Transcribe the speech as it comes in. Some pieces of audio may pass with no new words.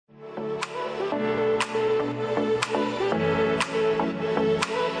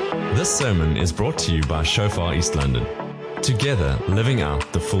This sermon is brought to you by Shofar East London. Together, living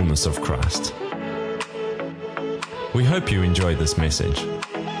out the fullness of Christ. We hope you enjoy this message.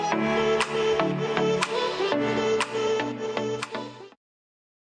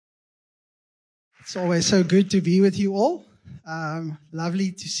 It's always so good to be with you all.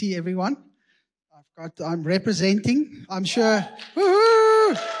 Lovely to see everyone. I'm representing, I'm sure.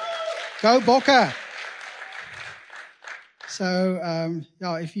 Woohoo! Go Bokke! So,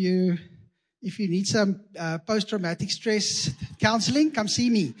 if you need some post-traumatic stress counseling, come see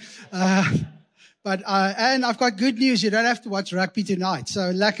me. And I've got good news. You don't have to watch rugby tonight.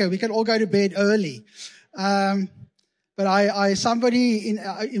 So, lekker, we can all go to bed early. But somebody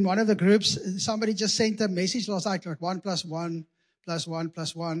in one of the groups, somebody just sent a message last night, like 1 + 1 + 1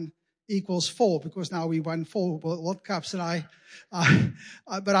 + 1 equals 4, because now we won 4 World Cups. And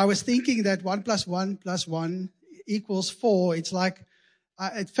but I was thinking that 1 + 1 + 1 equals 4. It's like,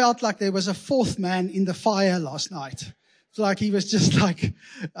 it felt like there was a fourth man in the fire last night. It's like he was just like,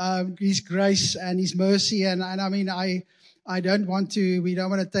 His grace and His mercy. And I mean, we don't want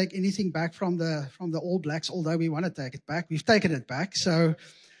to take anything back from the All Blacks, although we want to take it back. We've taken it back. So,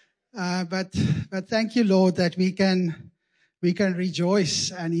 but thank you, Lord, that we can rejoice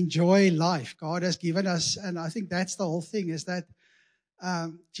and enjoy life. God has given us, and I think that's the whole thing, is that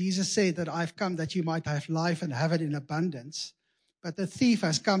Jesus said that I've come that you might have life and have it in abundance. But the thief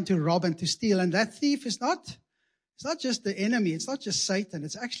has come to rob and to steal. And that thief is it's not just the enemy. It's not just Satan.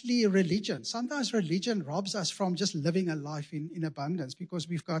 It's actually religion. Sometimes religion robs us from just living a life in abundance, because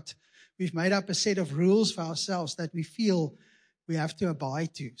we've made up a set of rules for ourselves that we feel we have to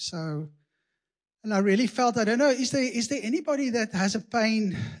abide to. So, and I really felt, I don't know, is there anybody that has a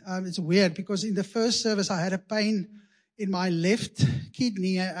pain? It's weird, because in the first service I had a pain in my left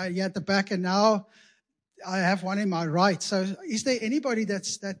kidney here at the back, and now I have one in my right. So is there anybody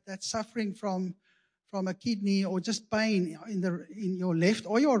that's suffering from a kidney or just pain in your left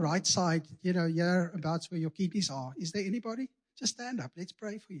or your right side, here about where your kidneys are? Is there anybody? Just stand up. Let's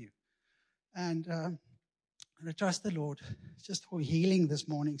pray for you. And I trust the Lord just for healing this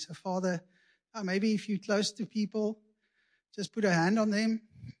morning. So Father, maybe if you're close to people, just put a hand on them.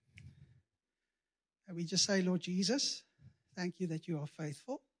 And we just say, Lord Jesus, thank you that you are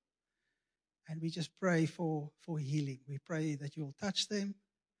faithful. And we just pray for healing. We pray that you'll touch them.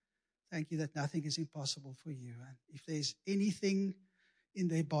 Thank you that nothing is impossible for you. And if there's anything in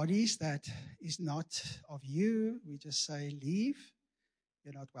their bodies that is not of you, we just say, leave.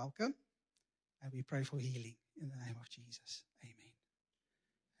 You're not welcome. And we pray for healing in the name of Jesus. Amen.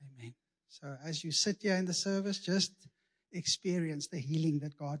 Amen. So as you sit here in the service, just experience the healing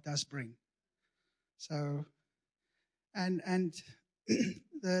that God does bring. So, and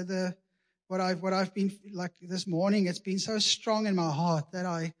what I've been like this morning, it's been so strong in my heart that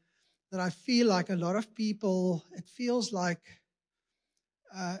I feel like a lot of people, it feels like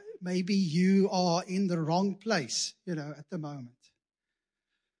maybe you are in the wrong place, at the moment.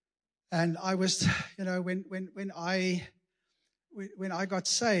 And I was, when I got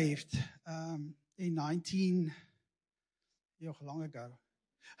saved in long ago.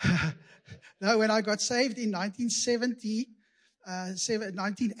 No, when I got saved in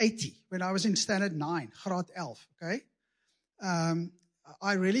 1980, when I was in standard 9, graad 11, okay?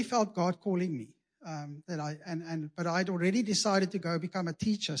 I really felt God calling me, but I'd already decided to go become a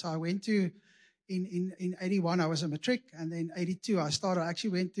teacher. So I went to, in 81, I was a matric, and then 82, I actually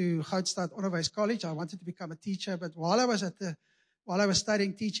went to Goudstad Onderwys College. I wanted to become a teacher, but while I was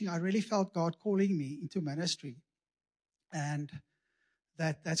studying teaching, I really felt God calling me into ministry. And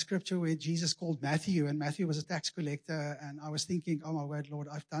that scripture where Jesus called Matthew, and Matthew was a tax collector, and I was thinking, oh my word, Lord,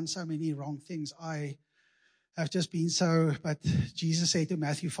 I've done so many wrong things. I have just been but Jesus said to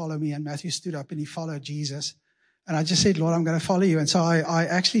Matthew, follow me, and Matthew stood up and he followed Jesus. And I just said, Lord, I'm going to follow you. And so I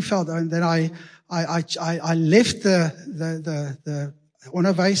actually felt, and then I left the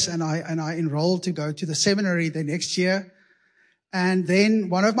Onderwys, and I enrolled to go to the seminary the next year. And then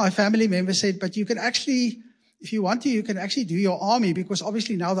one of my family members said, but you can actually, if you want to, you can actually do your army, because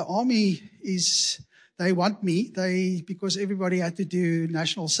obviously now the army they want me, because everybody had to do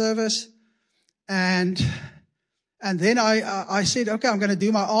national service. And then I said, okay, I'm going to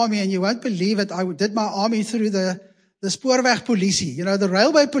do my army, and you won't believe it. I did my army through the spoorwegpolisie, the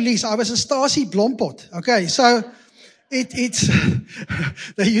railway police. I was a Stasi Blompot. Okay, so it's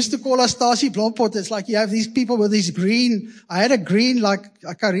they used to call us Stasi Blompot. It's like you have these people with these green. I had a green, like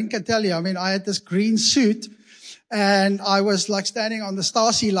Corrie can tell you. I mean, I had this green suit, and I was like standing on the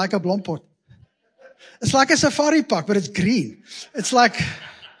Stasi like a Blompot. It's like a safari park, but it's green. It's like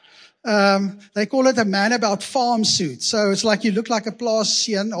They call it a man about farm suit. So it's like you look like a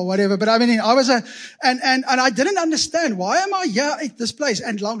Plaasian or whatever. But I mean, I was and I didn't understand, why am I here at this place?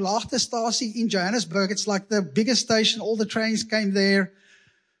 And Langlaagtestasie in Johannesburg, it's like the biggest station. All the trains came there.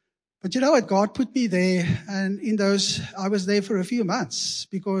 But you know what? God put me there. And I was there for a few months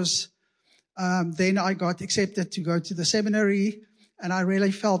because then I got accepted to go to the seminary. And I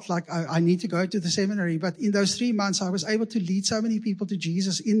really felt like I need to go to the seminary. But in those 3 months, I was able to lead so many people to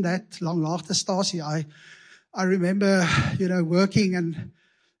Jesus in that Langlaagtestasie. I remember, working and,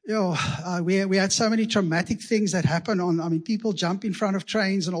 we had so many traumatic things that happened people jump in front of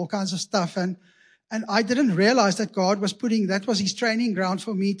trains and all kinds of stuff. And I didn't realize that God was that was his training ground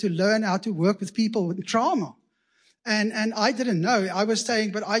for me to learn how to work with people with trauma. And I didn't know. I was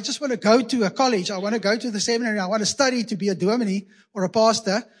saying, but I just want to go to a college. I want to go to the seminary. I want to study to be a dominee or a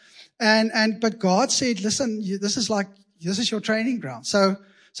pastor. But God said, listen, this is your training ground. So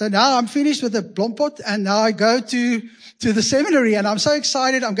now I'm finished with the Blompot, and now I go to the seminary, and I'm so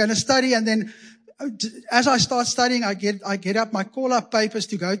excited. I'm going to study. And then as I start studying, I get up my call-up papers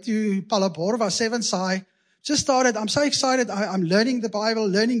to go to Palaborwa, 7th Sai. Just started. I'm so excited. I'm learning the Bible,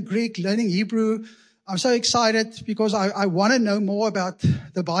 learning Greek, learning Hebrew. I'm so excited because I want to know more about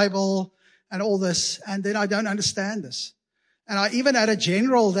the Bible and all this. And then I don't understand this. And I even had a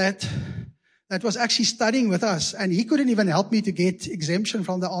general that was actually studying with us, and he couldn't even help me to get exemption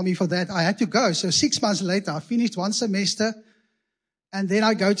from the army for that. I had to go. So 6 months later, I finished 1 semester, and then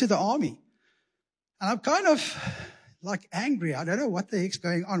I go to the army. And I'm kind of like angry. I don't know what the heck's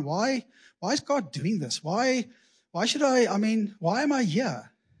going on. Why is God doing this? Why am I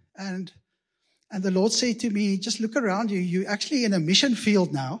here? And the Lord said to me, just look around you. You're actually in a mission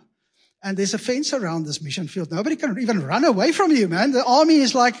field now. And there's a fence around this mission field. Nobody can even run away from you, man. The army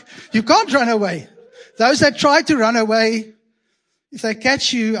is like, you can't run away. Those that try to run away, if they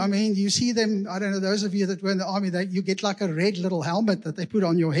catch you, you see them, I don't know, those of you that were in the army, you get like a red little helmet that they put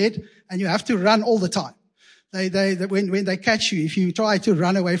on your head, and you have to run all the time. When they catch you, if you try to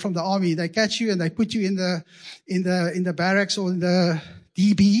run away from the army, they catch you and they put you in the barracks or in the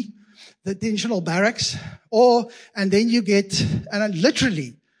DB, the detentional barracks, and then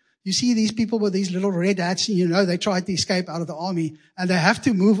literally, you see these people with these little red hats, and they tried to escape out of the army, and they have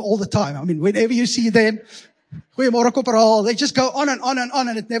to move all the time. Whenever you see them, they just go on and on and on,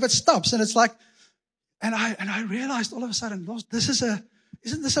 and it never stops. And it's like, and I realized all of a sudden, Lord,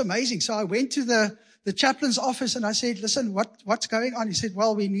 isn't this amazing? So I went to the chaplain's office and I said, listen, what's going on? He said,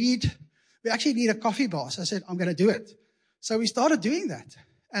 well, we actually need a coffee bar. So I said, I'm going to do it. So we started doing that.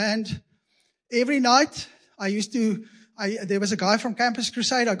 And every night there was a guy from Campus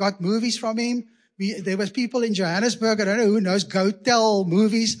Crusade. I got movies from him. There was people in Johannesburg. I don't know who knows GoTel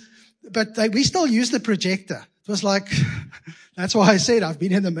movies, but we still use the projector. It was like, that's why I said I've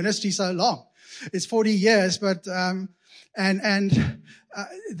been in the ministry so long. It's 40 years, but,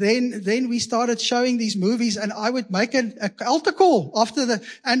 then we started showing these movies, and I would make an altar call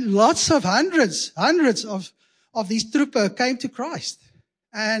and hundreds of these troopers came to Christ.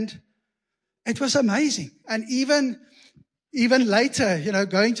 And it was amazing. And even later,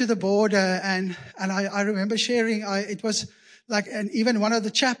 going to the border, and I remember sharing, it was like, and even one of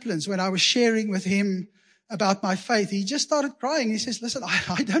the chaplains, when I was sharing with him about my faith, he just started crying. He says, listen,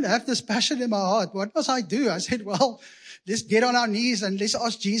 I don't have this passion in my heart. What must I do? I said, well, let's get on our knees and let's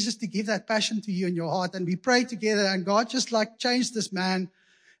ask Jesus to give that passion to you in your heart. And we prayed together, and God just changed this man.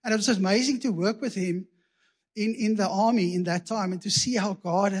 And it was amazing to work with him in the army in that time, and to see how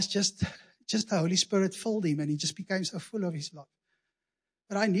God has just the Holy Spirit filled him, and he just became so full of his love.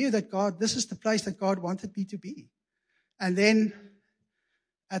 But I knew that this is the place that God wanted me to be. And then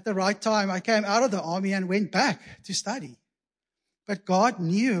at the right time, I came out of the army and went back to study. But God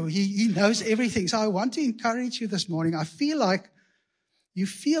knew, He knows everything. So I want to encourage you this morning. I feel like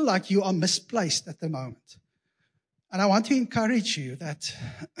you are misplaced at the moment. And I want to encourage you that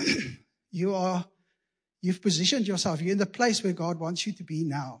you've positioned yourself. You're in the place where God wants you to be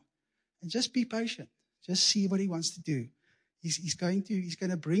now. And just be patient. Just see what He wants to do. He's going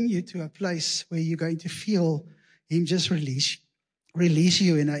to bring you to a place where you're going to feel Him just release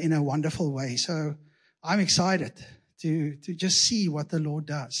you in a wonderful way. So I'm excited to just see what the Lord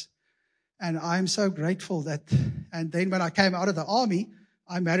does. And I'm so grateful and then when I came out of the army,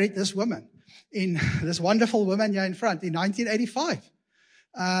 I married this woman, this wonderful woman here in front, in 1985,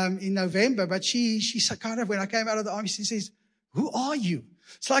 in November. But she kind of, when I came out of the army, she says, who are you?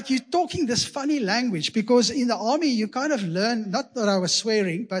 It's like you're talking this funny language, because in the army you kind of learn, not that I was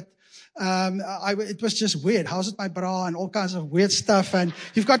swearing, but it was just weird. How's it, my bra, and all kinds of weird stuff. And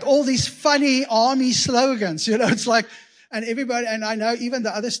you've got all these funny army slogans, it's like, And everybody, and I know even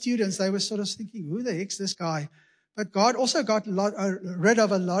the other students, they were sort of thinking, who the heck's this guy? But God also got rid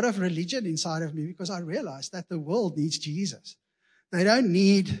of a lot of religion inside of me, because I realized that the world needs Jesus. They don't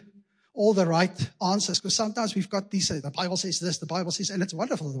need all the right answers, because sometimes we've got these, the Bible says this, the Bible says, and it's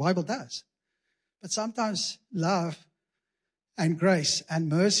wonderful, the Bible does. But sometimes love and grace and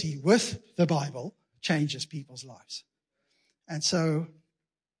mercy with the Bible changes people's lives. And so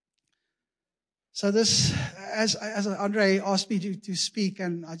this, as Andre asked me to speak,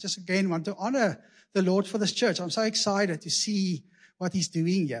 and I just again want to honor the Lord for this church. I'm so excited to see what He's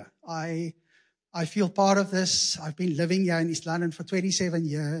doing here. I feel part of this. I've been living here in East London for 27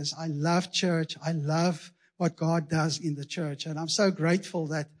 years. I love church. I love what God does in the church. And I'm so grateful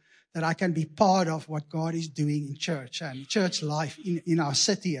that I can be part of what God is doing in church and church life in our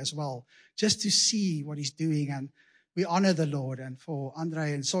city as well, just to see what He's doing. And we honor the Lord. And for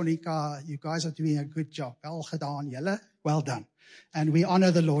Andre and Sonika, you guys are doing a good job. Wel gedaan, julle. Well done. And we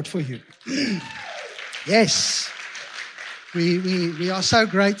honor the Lord for you. Yes. We are so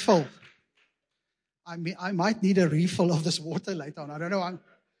grateful. I might need a refill of this water later on. I don't know.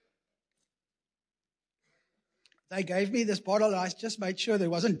 They gave me this bottle, and I just made sure there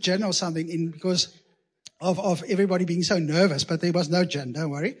wasn't gin or something in, because of everybody being so nervous, but there was no gin,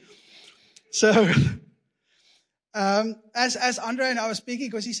 don't worry. So, as Andre and I were speaking,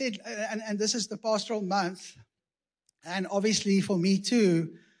 because he said, and this is the pastoral month, and obviously for me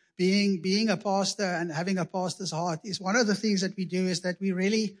too, being a pastor and having a pastor's heart is one of the things that we do, is that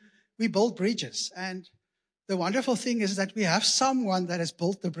we build bridges. And the wonderful thing is that we have someone that has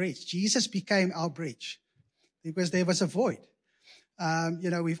built the bridge. Jesus became our bridge, because there was a void.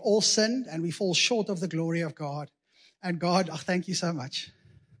 We've all sinned and we fall short of the glory of God. And God, thank you so much.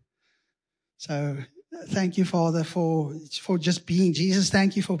 So thank you, Father, for just being Jesus.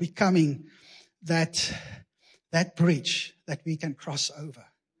 Thank you for becoming that bridge that we can cross over.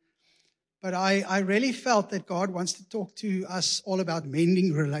 But I really felt that God wants to talk to us all about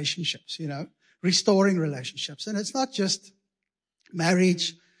mending relationships, restoring relationships. And it's not just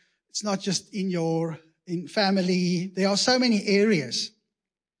marriage. It's not just in family. There are so many areas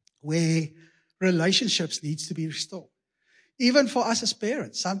where relationships needs to be restored. Even for us as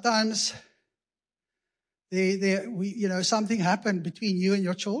parents, sometimes something happened between you and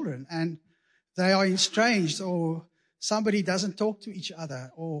your children, and they are estranged, or somebody doesn't talk to each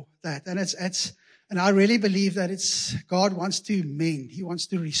other, or that. And and I really believe that God wants to mend. He wants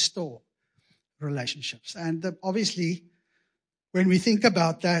to restore relationships. And obviously, when we think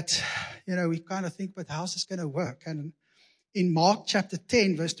about that, we kind of think, but how's this going to work? And in Mark chapter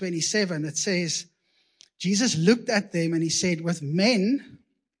 10, verse 27, it says, Jesus looked at them and He said, with men,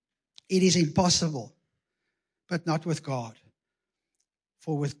 it is impossible, but not with God.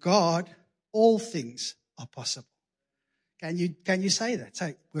 For with God, all things are possible. Can you say that?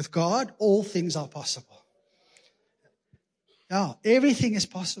 Say, with God, all things are possible. Yeah, everything is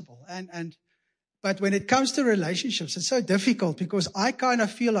possible. But when it comes to relationships, it's so difficult, because I kind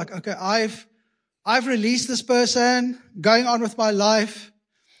of feel like, okay, I've released this person, going on with my life.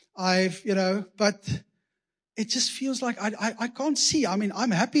 But it just feels like I can't see. I mean, I'm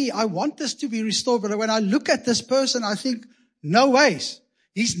happy. I want this to be restored. But when I look at this person, I think, no ways.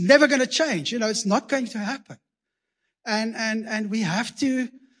 He's never going to change. It's not going to happen. And we have to,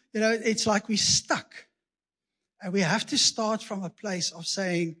 it's like we're stuck. And we have to start from a place of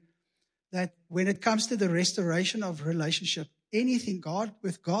saying that when it comes to the restoration of relationship,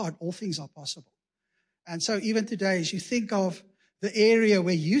 with God, all things are possible. And so even today, as you think of the area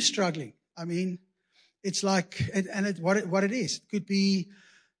where you're struggling, I mean, it's like, what it is.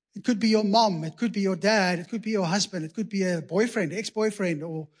 It could be your mom, it could be your dad, it could be your husband, it could be a boyfriend, ex-boyfriend,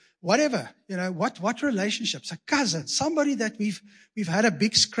 or whatever. What relationships, a cousin, somebody that we've had a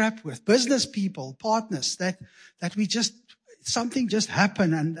big scrap with, business people, partners, that something just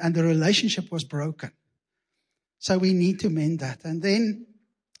happened and the relationship was broken. So we need to mend that. And then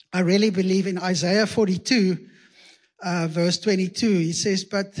I really believe in Isaiah 42, verse 22, he says,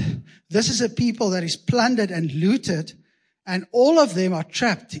 but this is a people that is plundered and looted, and all of them are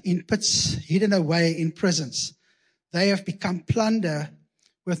trapped in pits, hidden away in prisons. They have become plunder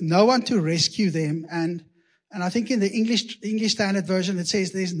with no one to rescue them. And I think in the English Standard Version, it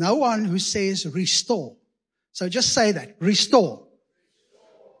says there's no one who says restore. So just say that, restore.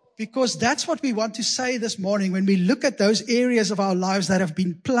 Because that's what we want to say this morning when we look at those areas of our lives that have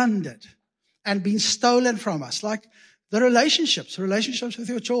been plundered and been stolen from us, like the relationships with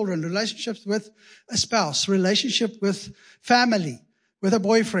your children, relationships with a spouse, relationship with family, with a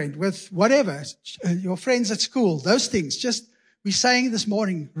boyfriend, with whatever, your friends at school, those things. Just we're saying this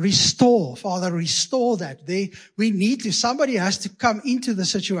morning, restore, Father, restore that. Somebody has to come into the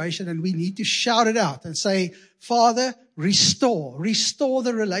situation and we need to shout it out and say, Father, restore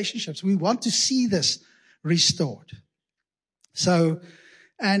the relationships. We want to see this restored. So,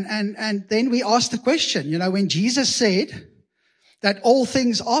 and then we ask the question, when Jesus said that all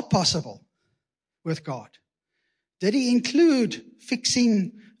things are possible with God, did he include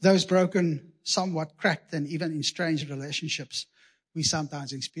fixing those broken, somewhat cracked, and even estranged relationships we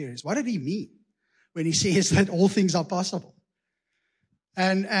sometimes experience? What did he mean when he says that all things are possible?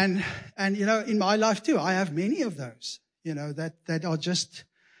 And in my life too, I have many of those, that are just,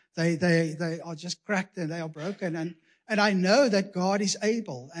 they are just cracked and they are broken. And I know that God is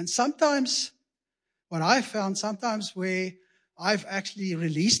able. And sometimes, what I've found, sometimes where I've actually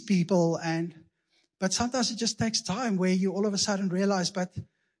released people, but sometimes it just takes time where you all of a sudden realize, but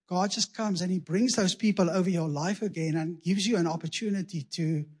God just comes and he brings those people over your life again and gives you an opportunity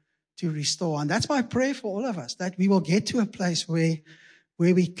to restore. And that's my prayer for all of us, that we will get to a place where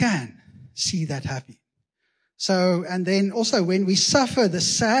we can see that happen. So, and then also when we suffer the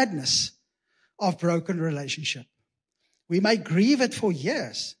sadness of broken relationship, we may grieve it for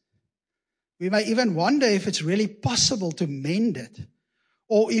years. We may even wonder if it's really possible to mend it,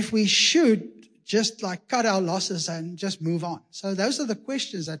 or if we should just cut our losses and just move on. So those are the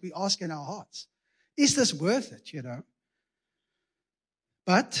questions that we ask in our hearts. Is this worth it,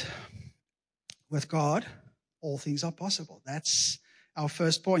 But with God, all things are possible. That's our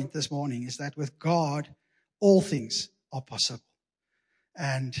first point this morning, is that with God, all things are possible.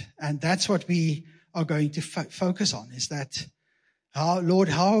 And that's what we are going to focus on, is that, Lord,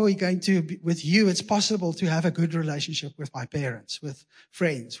 how are we going to, with you, it's possible to have a good relationship with my parents, with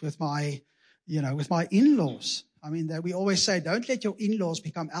friends, with my in-laws. I mean, that we always say, don't let your in-laws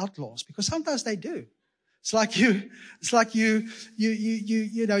become outlaws, because sometimes they do. It's like you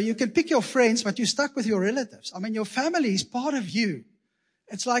can pick your friends, but you're stuck with your relatives. I mean, your family is part of you.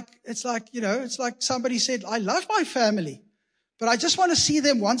 It's like somebody said, I love my family, but I just want to see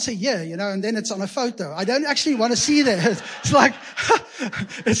them once a year, and then it's on a photo. I don't actually want to see them. It's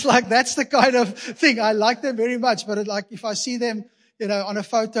like that's the kind of thing. I like them very much, but if I see them, on a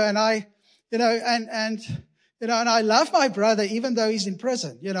photo, and I love my brother, even though he's in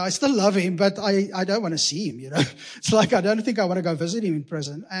prison. I still love him, but I don't want to see him, It's like, I don't think I want to go visit him in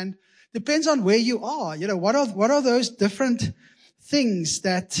prison. And depends on where you are. What are those different things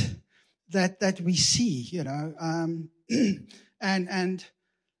that we see, and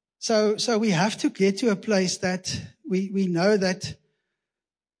so we have to get to a place that we know that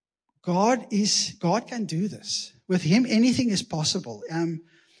God can do this. With him, anything is possible. In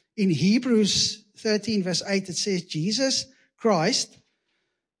Hebrews 13 verse 8, it says, Jesus Christ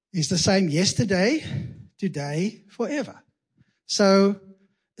is the same yesterday, today, forever. So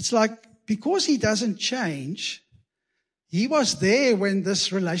it's like, because he doesn't change, he was there when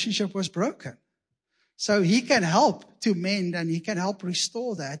this relationship was broken. So he can help to mend and he can help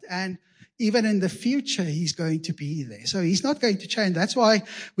restore that. And even in the future, he's going to be there. So he's not going to change. That's why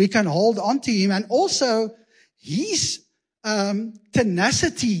we can hold on to him. And also his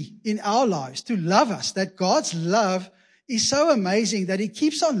tenacity in our lives to love us, that God's love is so amazing that he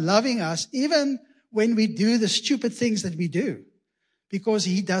keeps on loving us even when we do the stupid things that we do, because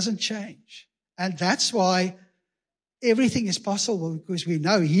he doesn't change. And that's why everything is possible, because we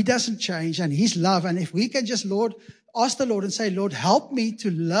know he doesn't change and his love. And if we can just, ask the Lord and say, Lord, help me to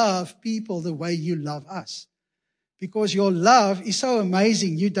love people the way you love us. Because your love is so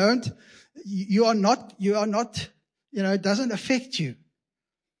amazing. You are not, it doesn't affect you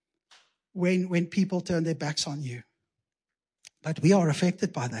when people turn their backs on you. But we are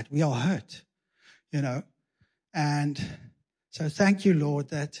affected by that. We are hurt, and so thank you, Lord,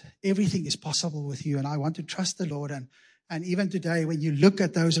 that everything is possible with you. And I want to trust the Lord. And even today, when you look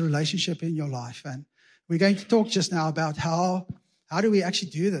at those relationships in your life, and we're going to talk just now about how do we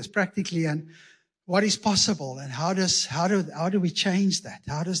actually do this practically, and what is possible, and how do we change that?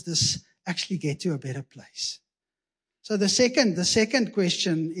 How does this actually get to a better place? So the second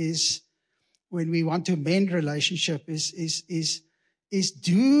question is, when we want to mend relationship, is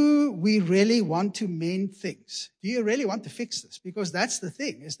do we really want to mend things? Do you really want to fix this? Because that's the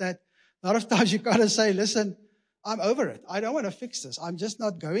thing, is that a lot of times you've got to say, listen, I'm over it. I don't want to fix this. I'm just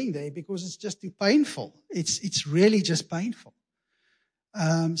not going there because it's just too painful. It's really just painful.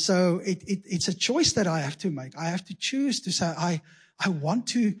 So it's a choice that I have to make. I have to choose to say, I want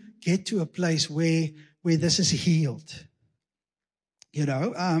to get to a place where this is healed.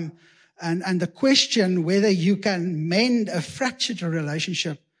 And the question whether you can mend a fractured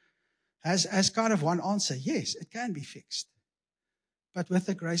relationship has kind of one answer. Yes, it can be fixed. but with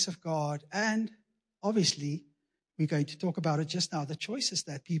the grace of God. And obviously, we're going to talk about it just now, the choices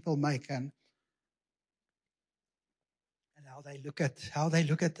that people make and how they look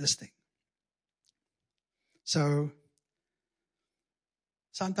at this thing. So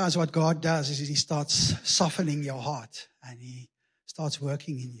sometimes what God does is he starts softening your heart and he starts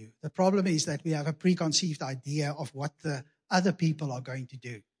working in you. The problem is that we have a preconceived idea of what the other people are going to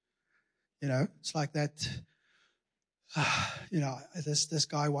do. It's like that, this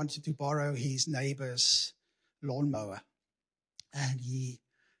guy wanted to borrow his neighbor's lawnmower. And he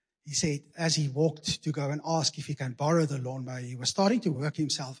said, as he walked to go and ask if he can borrow the lawnmower, he was starting to work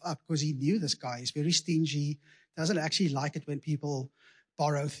himself up because he knew this guy is very stingy, doesn't actually like it when people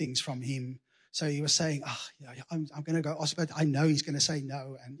borrow things from him. So he was saying, I'm going to go ask, but I know he's going to say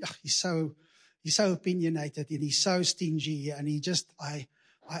no. And he's so opinionated and he's so stingy. And he just,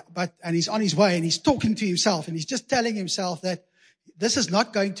 and he's on his way and he's talking to himself and he's just telling himself that this is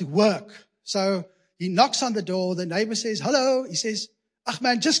not going to work. So he knocks on the door. The neighbor says, hello. He says,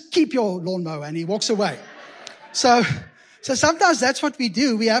 man, just keep your lawnmower. And he walks away. So sometimes that's what we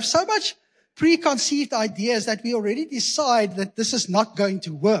do. We have so much preconceived ideas that we already decide that this is not going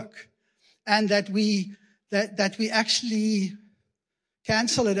to work. And that we actually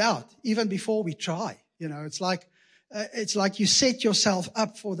cancel it out even before we try. It's like you set yourself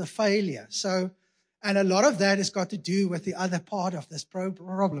up for the failure. So, and a lot of that has got to do with the other part of this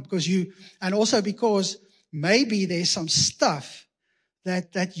problem, and also because maybe there's some stuff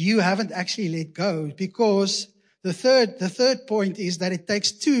that you haven't actually let go. Because the third point is that it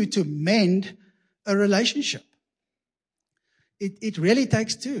takes two to mend a relationship. It really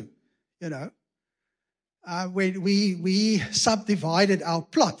takes two. When we subdivided our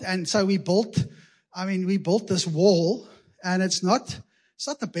plot, and so we built this wall, and it's not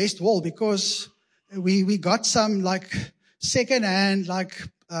the best wall because we got some like second-hand,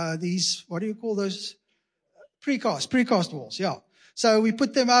 these, what do you call those? Precast walls, yeah. So we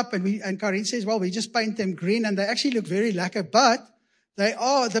put them up, and Corrie says, well, we just paint them green, and they actually look very lacquer, but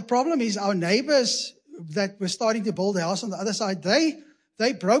the problem is our neighbors that were starting to build a house on the other side,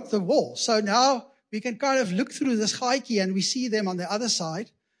 they broke the wall. So now we can kind of look through this haikie and we see them on the other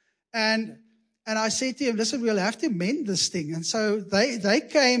side. And I said to him, listen, we'll have to mend this thing. And so they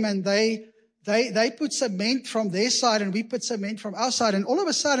came and they put cement from their side and we put cement from our side. And all of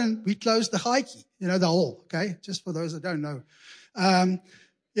a sudden we closed the haikie, the hole. Okay. Just for those that don't know.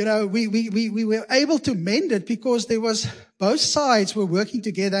 We were able to mend it because both sides were working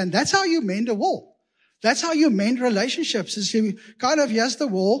together. And that's how you mend a wall. That's how you mend relationships, is you kind of, here's the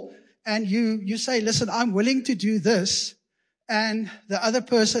wall, and you say, listen, I'm willing to do this, and the other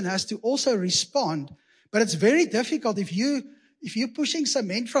person has to also respond. But it's very difficult if you're pushing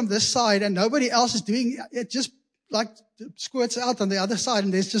cement from this side and nobody else is doing it, just like squirts out on the other side,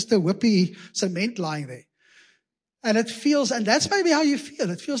 and there's just a whippy cement lying there. And and that's maybe how you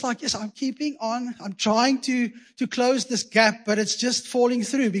feel. It feels like, yes, I'm keeping on. I'm trying to close this gap, but it's just falling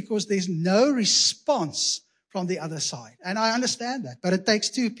through because there's no response from the other side. And I understand that, but it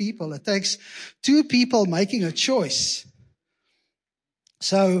takes two people. It takes two people making a choice.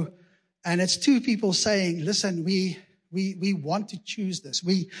 So, and it's two people saying, listen, we want to choose this.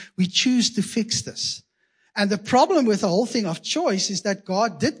 We choose to fix this. And the problem with the whole thing of choice is that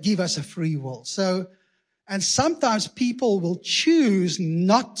God did give us a free will. And sometimes people will choose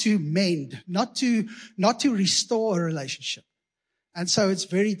not to mend, not to restore a relationship. And so it's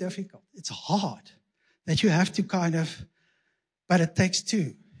very difficult. It's hard that you have to but it takes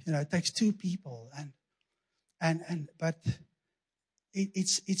two. It takes two people. But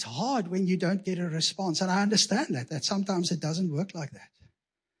it's hard when you don't get a response. And I understand that sometimes it doesn't work like that.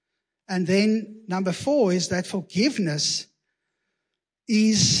 And then number 4 is that forgiveness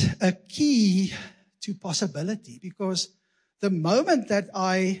is a key to possibility, because the moment that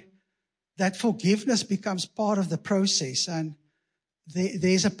forgiveness becomes part of the process, and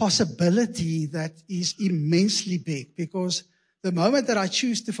there's a possibility that is immensely big, because the moment that I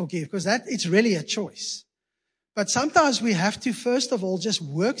choose to forgive, because it's really a choice. But sometimes we have to, first of all, just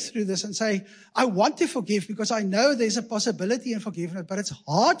work through this and say, I want to forgive because I know there's a possibility in forgiveness, but it's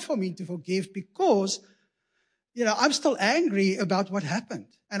hard for me to forgive because, I'm still angry about what happened.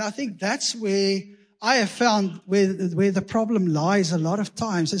 And I think that's where I have found where the problem lies a lot of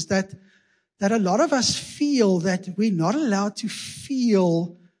times, is that a lot of us feel that we're not allowed to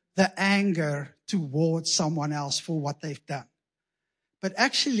feel the anger towards someone else for what they've done. But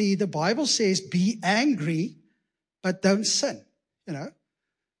actually, the Bible says, be angry, but don't sin.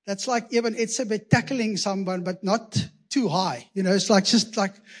 That's like even it's about tackling someone, but not too high. It's like just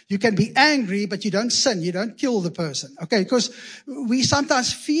like you can be angry, but you don't sin. You don't kill the person. Okay. Because we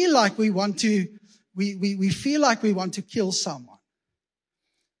sometimes feel like we want to, we feel like we want to kill someone.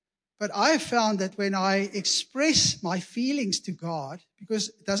 But I have found that when I express my feelings to God, because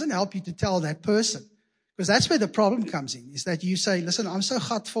it doesn't help you to tell that person, because that's where the problem comes in, is that you say, listen, I'm so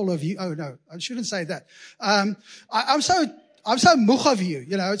full of you. Oh no, I shouldn't say that. I'm so moeg of you.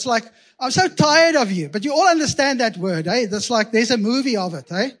 It's like, I'm so tired of you. But you all understand that word, eh? That's like, there's a movie of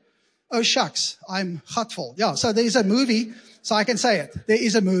it, eh? Oh shucks, I'm gatvol. Yeah, so there's a movie, so I can say it. There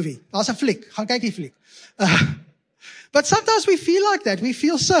is a movie. Daar's 'n fliek. Gaan kyk die fliek. But sometimes we feel like that. We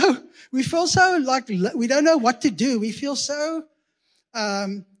feel so like we don't know what to do. We feel so,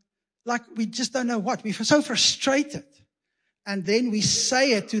 like we just don't know what. We feel so frustrated. And then we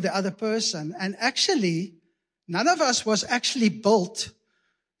say it to the other person. And actually, none of us was actually built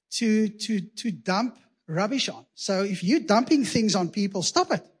to dump rubbish on. So if you're dumping things on people,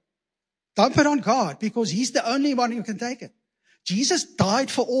 stop it. Dump it on God, because He's the only one who can take it. Jesus died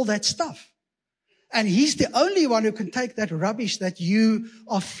for all that stuff. And He's the only one who can take that rubbish that you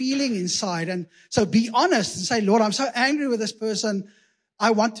are feeling inside. And so be honest and say, Lord, I'm so angry with this person.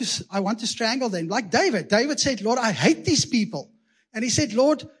 I want to strangle them. Like David. David said, Lord, I hate these people. And he said,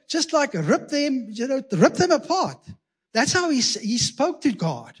 Lord, just like rip them apart. That's how he spoke to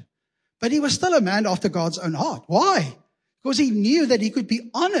God. But he was still a man after God's own heart. Why? Because he knew that he could be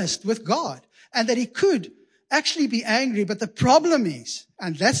honest with God and that he could actually be angry. But the problem is,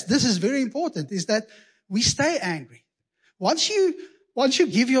 and this is very important, is that we stay angry. Once you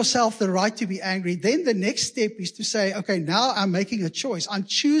give yourself the right to be angry, then the next step is to say, okay, now I'm making a choice. I'm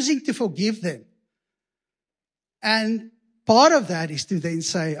choosing to forgive them. And part of that is to then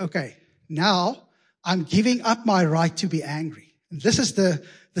say, okay, now I'm giving up my right to be angry. And this is the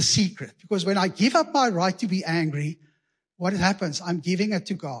secret. Because when I give up my right to be angry, what happens? I'm giving it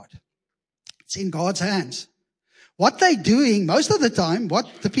to God. It's in God's hands. What they're doing, most of the time,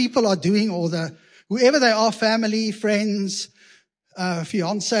 what the people are doing, or whoever they are, family, friends,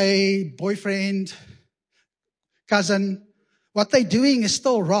 fiance, boyfriend, cousin, what they're doing is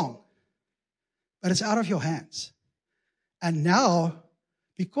still wrong. But it's out of your hands. And now,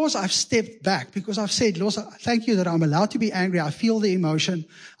 because I've stepped back, because I've said, Lord, thank you that I'm allowed to be angry. I feel the emotion.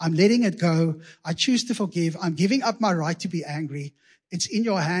 I'm letting it go. I choose to forgive. I'm giving up my right to be angry. It's in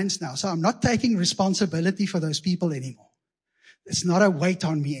your hands now. So I'm not taking responsibility for those people anymore. It's not a weight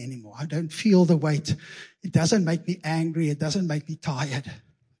on me anymore. I don't feel the weight. It doesn't make me angry. It doesn't make me tired,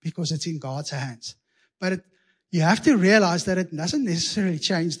 because it's in God's hands. But you have to realize that it doesn't necessarily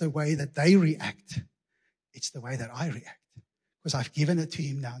change the way that they react. It's the way that I react, because I've given it to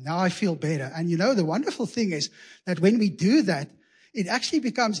Him now. Now I feel better. And the wonderful thing is that when we do that, it actually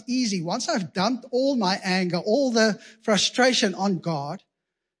becomes easy. Once I've dumped all my anger, all the frustration on God,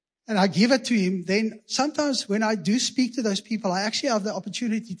 and I give it to Him, then sometimes when I do speak to those people, I actually have the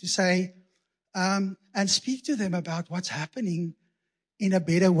opportunity to say, and speak to them about what's happening in a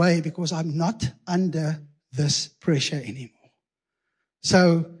better way, because I'm not under this pressure anymore.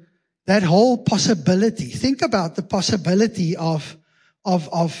 So that whole possibility, think about the possibility of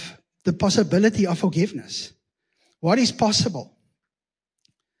forgiveness. What is possible?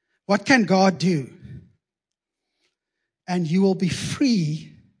 What can God do? And you will be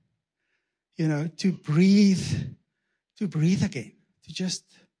free, to breathe again, to just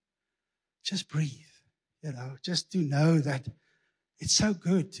breathe, just to know that it's so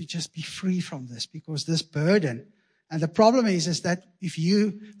good to just be free from this, because this burden. And the problem is that if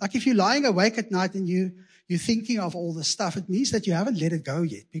you're lying awake at night and you're thinking of all this stuff, it means that you haven't let it go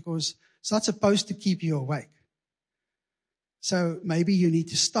yet, because it's not supposed to keep you awake. So maybe you need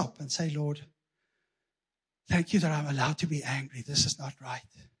to stop and say, Lord, thank you that I'm allowed to be angry. This is not right.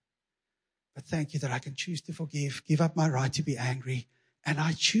 But thank you that I can choose to forgive, give up my right to be angry. And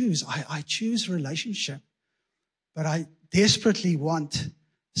I choose relationship. But I desperately want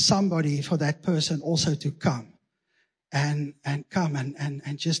somebody, for that person also to come and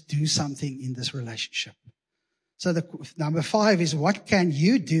just do something in this relationship. So the number 5 is, what can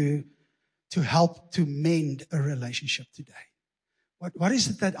you do to help to mend a relationship today? What is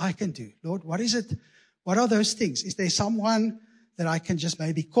it that I can do? Lord, what is it? What are those things? Is there someone that I can just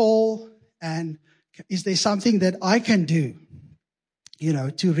maybe call? And is there something that I can do,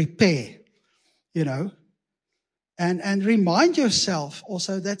 to repair, and remind yourself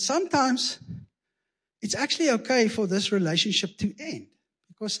also that sometimes it's actually okay for this relationship to end,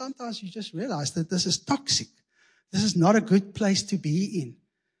 because sometimes you just realize that this is toxic. This is not a good place to be in.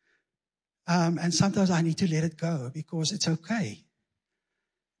 And sometimes I need to let it go, because it's okay.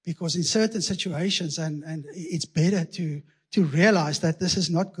 Because in certain situations, and it's better to realize that this is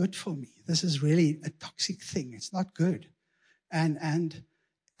not good for me. This is really a toxic thing. It's not good. And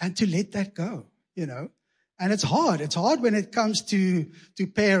to let that go, And it's hard. It's hard when it comes to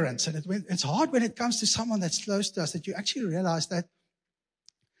parents. And it's hard when it comes to someone that's close to us, that you actually realize that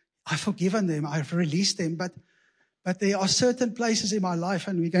I've forgiven them, I've released them, but there are certain places in my life,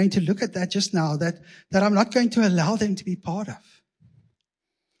 and we're going to look at that just now, that I'm not going to allow them to be part of.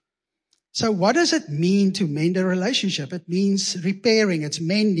 So what does it mean to mend a relationship? It means repairing, it's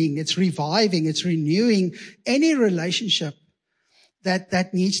mending, it's reviving, it's renewing any relationship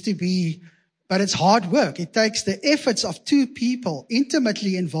that needs to be, but it's hard work. It takes the efforts of two people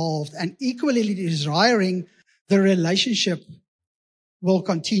intimately involved and equally desiring the relationship will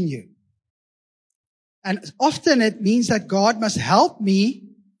continue. And often it means that God must help me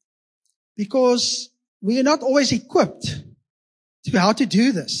because we are not always equipped to how to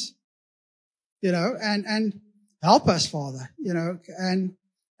do this. And help us, Father,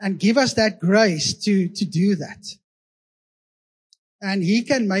 and give us that grace to do that. And He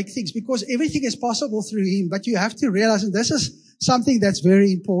can make things, because everything is possible through Him. But you have to realize, and this is something that's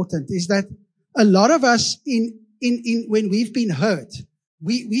very important, is that a lot of us when we've been hurt,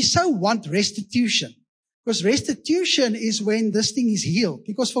 we so want restitution. Because restitution is when this thing is healed.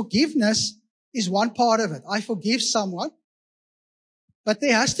 Because forgiveness is one part of it. I forgive someone. But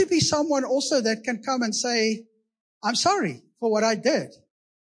there has to be someone also that can come and say, I'm sorry for what I did.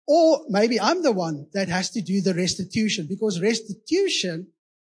 Or maybe I'm the one that has to do the restitution, because restitution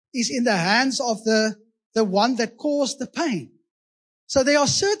is in the hands of the one that caused the pain. So there are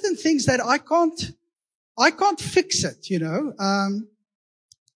certain things that I can't fix it,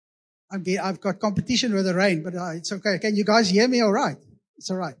 I've got competition with the rain, but it's okay. Can you guys hear me all right? It's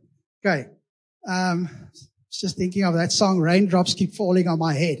all right. Okay. Just thinking of that song, Raindrops Keep Falling on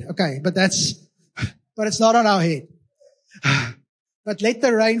My Head. Okay, but it's not on our head. But let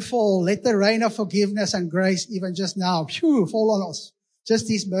the rain fall. Let the rain of forgiveness and grace even just now, fall on us. Just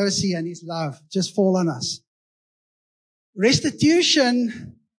His mercy and His love just fall on us.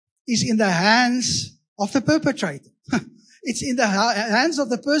 Restitution is in the hands of the perpetrator. It's in the hands of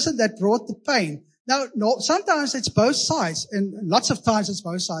the person that brought the pain. Now, no, sometimes it's both sides, and lots of times it's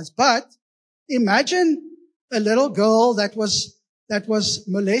both sides. But imagine a little girl that was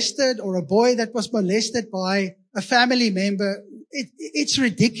molested, or a boy that was molested by a family member. It's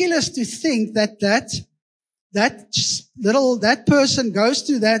ridiculous to think that person goes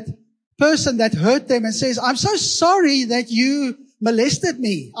to that person that hurt them and says, I'm so sorry that you molested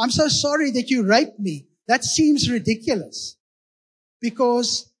me. I'm so sorry that you raped me. That seems ridiculous,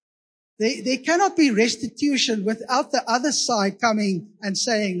 because there cannot be restitution without the other side coming and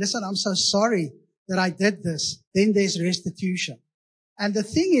saying, listen, I'm so sorry that I did this. Then there's restitution. And the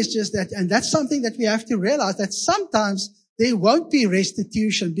thing is just that, and that's something that we have to realize, that sometimes there won't be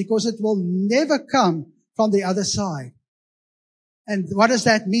restitution because it will never come from the other side. And what does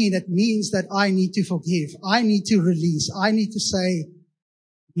that mean? It means that I need to forgive. I need to release. I need to say,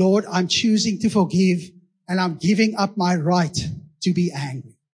 Lord, I'm choosing to forgive, and I'm giving up my right to be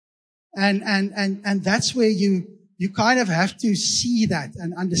angry. And that's where you kind of have to see that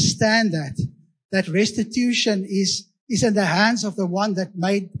and understand that restitution is in the hands of the one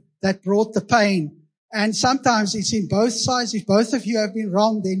that brought the pain. And sometimes it's in both sides. If both of you have been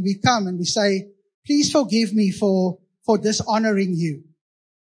wrong, then we come and we say, please forgive me for dishonoring you.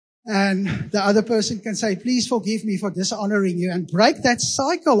 And the other person can say, please forgive me for dishonoring you, and break that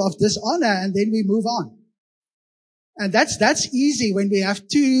cycle of dishonor, and then we move on. And that's easy when we have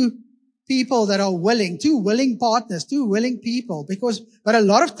two people that are willing, two willing partners, two willing people, but a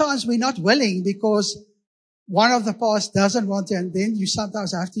lot of times we're not willing because one of the parts doesn't want to, and then you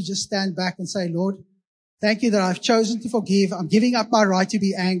sometimes have to just stand back and say, Lord, thank you that I've chosen to forgive. I'm giving up my right to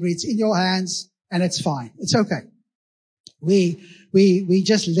be angry. It's in your hands, and it's fine. It's okay. We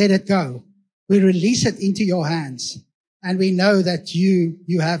just let it go. We release it into your hands, and we know that you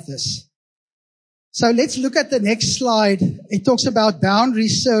have this. So let's look at the next slide. It talks about boundary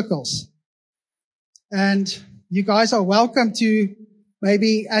circles. And you guys are welcome to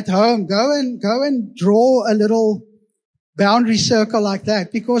maybe at home go and draw a little boundary circle like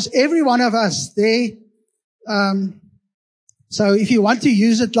that, because every one of us so if you want to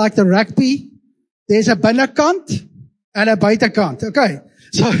use it like the rugby, there's a binnekant and a buitekant. Okay.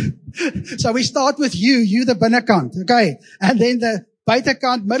 So we start with you the binnekant. Okay. And then the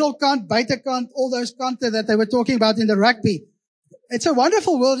buitekant, middelkant, buitekant, all those kanten that they were talking about in the rugby. It's a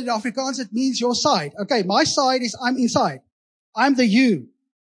wonderful word in Afrikaans. It means your side. Okay. My side is I'm inside. I'm the you.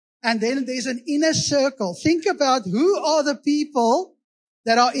 And then there's an inner circle. Think about who are the people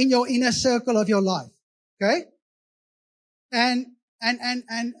that are in your inner circle of your life. Okay? And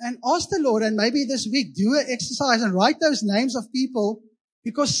ask the Lord, and maybe this week do an exercise and write those names of people,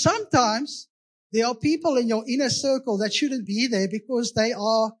 because sometimes there are people in your inner circle that shouldn't be there because they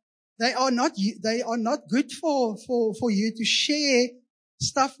are not good for you to share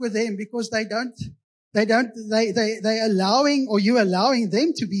stuff with them, because they allowing, or you allowing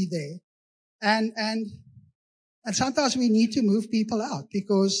them to be there. And sometimes we need to move people out,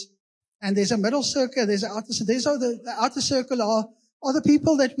 and there's a middle circle, there's an outer circle. The outer circle are the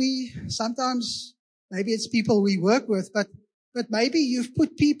people that we sometimes, maybe it's people we work with, but maybe you've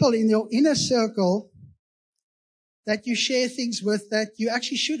put people in your inner circle that you share things with that you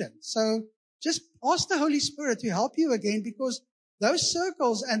actually shouldn't. So just ask the Holy Spirit to help you again, because those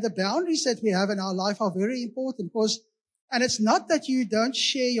circles and the boundaries that we have in our life are very important. And it's not that you don't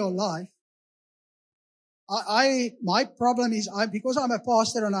share your life. My problem is, because I'm a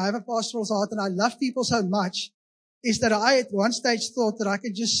pastor and I have a pastoral heart and I love people so much, is that I at one stage thought that I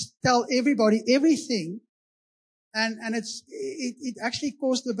could just tell everybody everything. And it actually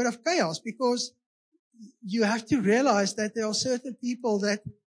caused a bit of chaos, because you have to realize that there are certain people that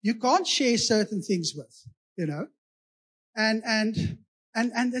you can't share certain things with, and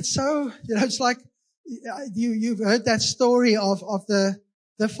it's so, it's like, you've heard that story of the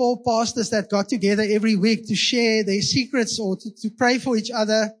 4 pastors that got together every week to share their secrets or to pray for each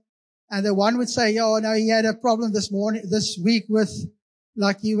other. And the one would say, oh no, he had a problem this week with,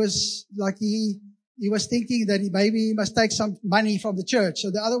 he was thinking that he must take some money from the church.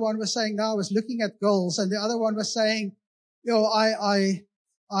 So the other one was saying, no, I was looking at goals. And the other one was saying,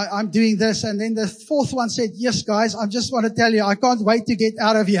 I'm doing this. And then the 4th one said, yes, guys, I just want to tell you, I can't wait to get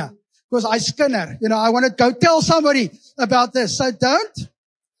out of here because I skinner. I want to go tell somebody about this. So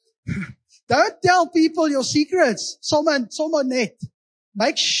don't tell people your secrets. Someone net.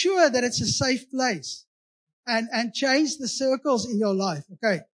 Make sure that it's a safe place and change the circles in your life.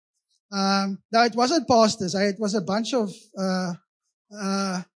 Okay. No, it wasn't pastors. It was a bunch of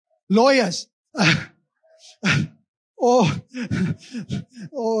lawyers, or who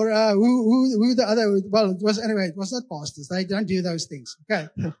the other. Well, it was not pastors. They don't do those things. Okay.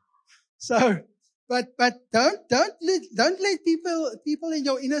 So, but don't let people in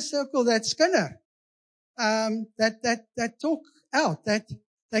your inner circle that skinner, that talk out, that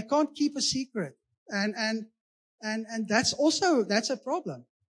they can't keep a secret, and that's a problem.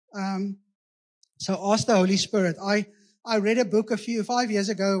 So ask the Holy Spirit. I read a book 5 years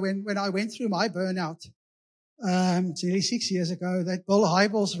ago when I went through my burnout. It's nearly 6 years ago, that Bill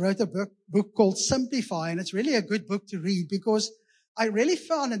Hybels wrote a book called Simplify, and it's really a good book to read, because I really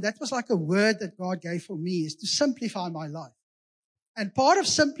found, and that was like a word that God gave for me, is to simplify my life. And part of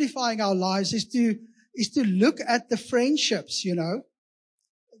simplifying our lives is to look at the friendships,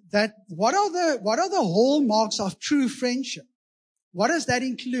 that what are the hallmarks of true friendship? What does that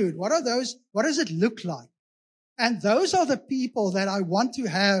include? What does it look like? And those are the people that I want to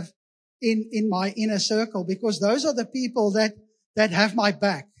have in my inner circle, because those are the people that have my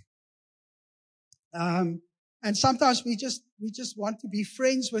back. And sometimes we just want to be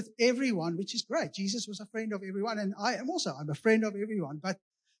friends with everyone, which is great. Jesus was a friend of everyone, and I'm a friend of everyone. But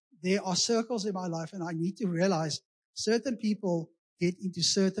there are circles in my life, and I need to realize certain people get into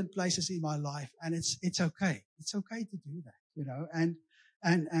certain places in my life, and it's okay. It's okay to do that,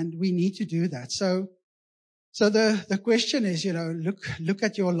 and we need to do that. So the question is, look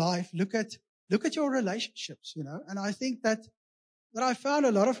at your life, look at your relationships, and I think that I found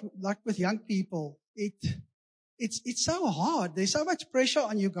a lot of, like with young people, it's so hard. There's so much pressure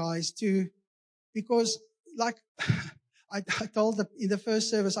on you guys because like, I told in the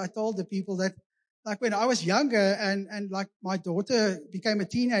first service, I told the people that, like, when I was younger and like my daughter became a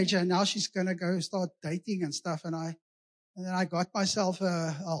teenager and now she's going to go start dating and stuff. And then I got myself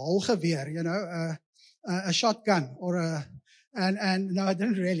a holgeweer, a shotgun and no, I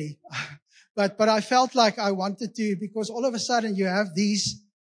didn't really, but I felt like I wanted to, because all of a sudden you have these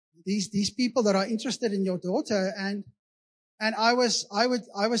people that are interested in your daughter, and I was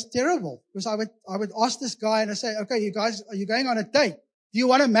terrible, because I would ask this guy and I say, okay, you guys, are you going on a date? Do you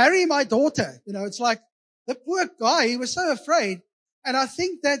want to marry my daughter? It's like the poor guy, he was so afraid. And I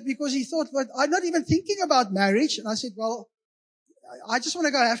think that because he thought, well, I'm not even thinking about marriage. And I said, well, I just want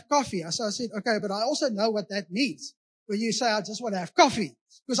to go have coffee. So I said, okay, but I also know what that means when you say, I just want to have coffee,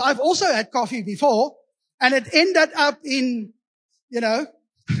 because I've also had coffee before, and it ended up in,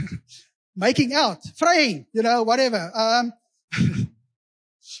 making out, fraying, whatever.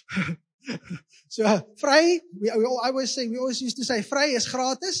 So, vry, we always used to say, vry is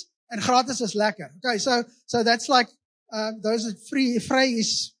gratis, and gratis is lekker. Okay, so that's like, those Frey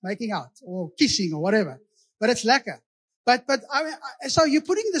is making out or kissing or whatever. But it's lekker. But so you're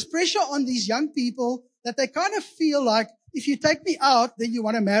putting this pressure on these young people that they kind of feel like, if you take me out, then you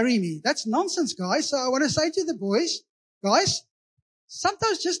want to marry me. That's nonsense, guys. So I want to say to the boys, guys,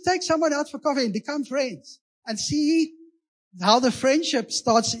 sometimes just take someone out for coffee and become friends and see how the friendship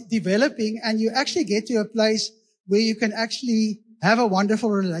starts developing, and you actually get to a place where you can actually have a wonderful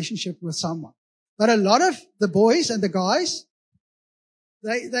relationship with someone. But a lot of the boys and the guys,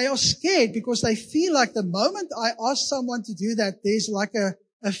 they are scared because they feel like the moment I ask someone to do that, there's like a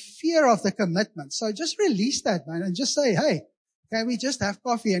fear of the commitment. So just release that, man, and just say, hey, can we just have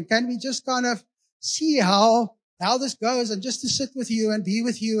coffee, and can we just kind of see how this goes, and just to sit with you and be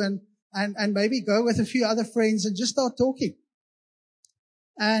with you and maybe go with a few other friends and just start talking.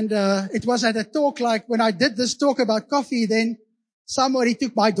 And it was at a talk, like when I did this talk about coffee, then somebody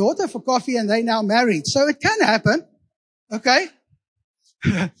took my daughter for coffee and they now married. So it can happen. Okay.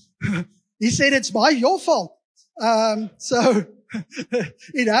 He said, it's your fault. So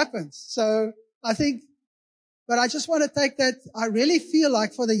it happens. So I think, but I just want to take that. I really feel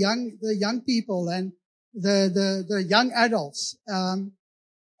like for the young people and the young adults,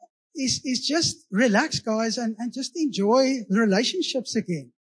 is just relax, guys, and just enjoy the relationships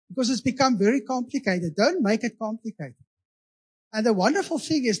again, because it's become very complicated. Don't make it complicated. And the wonderful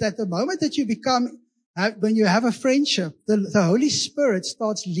thing is that the moment that you when you have a friendship, the Holy Spirit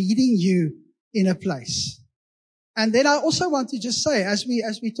starts leading you in a place. And then I also want to just say, as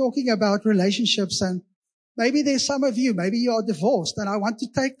we're talking about relationships, and maybe there's some of you, maybe you are divorced, and I want to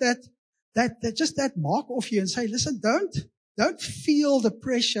take that mark off you and say, listen, don't feel the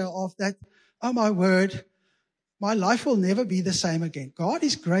pressure of that. Oh my word, my life will never be the same again. God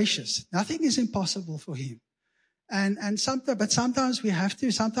is gracious. Nothing is impossible for him. But sometimes we have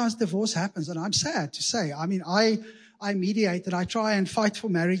to, sometimes divorce happens, and I'm sad to say. I mean, I mediate and I try and fight for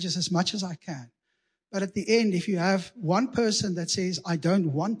marriages as much as I can. But at the end, if you have one person that says, I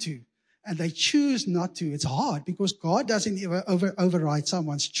don't want to, and they choose not to, it's hard, because God doesn't ever override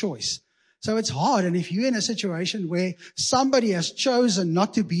someone's choice. So it's hard. And if you're in a situation where somebody has chosen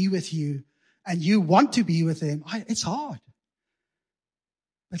not to be with you and you want to be with them, it's hard.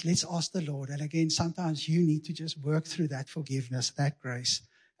 But let's ask the Lord. And again, sometimes you need to just work through that forgiveness, that grace,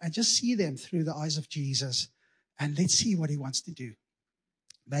 and just see them through the eyes of Jesus. And let's see what he wants to do.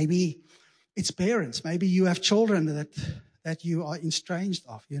 Maybe it's parents. Maybe you have children that you are estranged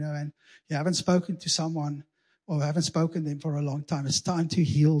of, and you haven't spoken to someone or haven't spoken to them for a long time. It's time to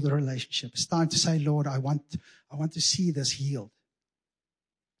heal the relationship. It's time to say, Lord, I want to see this healed.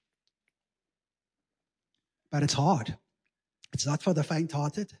 But it's hard. It's not for the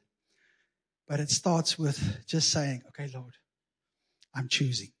faint-hearted, but it starts with just saying, okay, Lord, I'm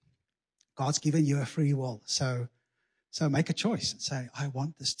choosing. God's given you a free will. So make a choice and say, I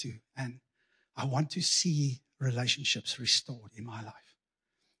want this too. And I want to see relationships restored in my life.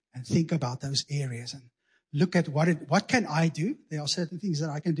 And think about those areas and look at what can I do? There are certain things that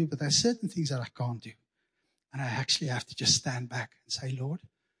I can do, but there are certain things that I can't do. And I actually have to just stand back and say, Lord,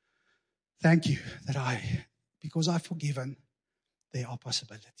 thank you that because I've forgiven, there are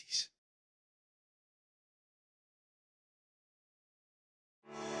possibilities.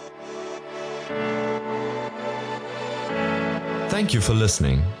 Thank you for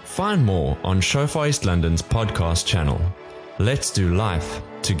listening. Find more on Shofar East London's podcast channel. Let's do life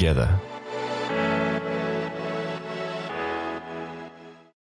together.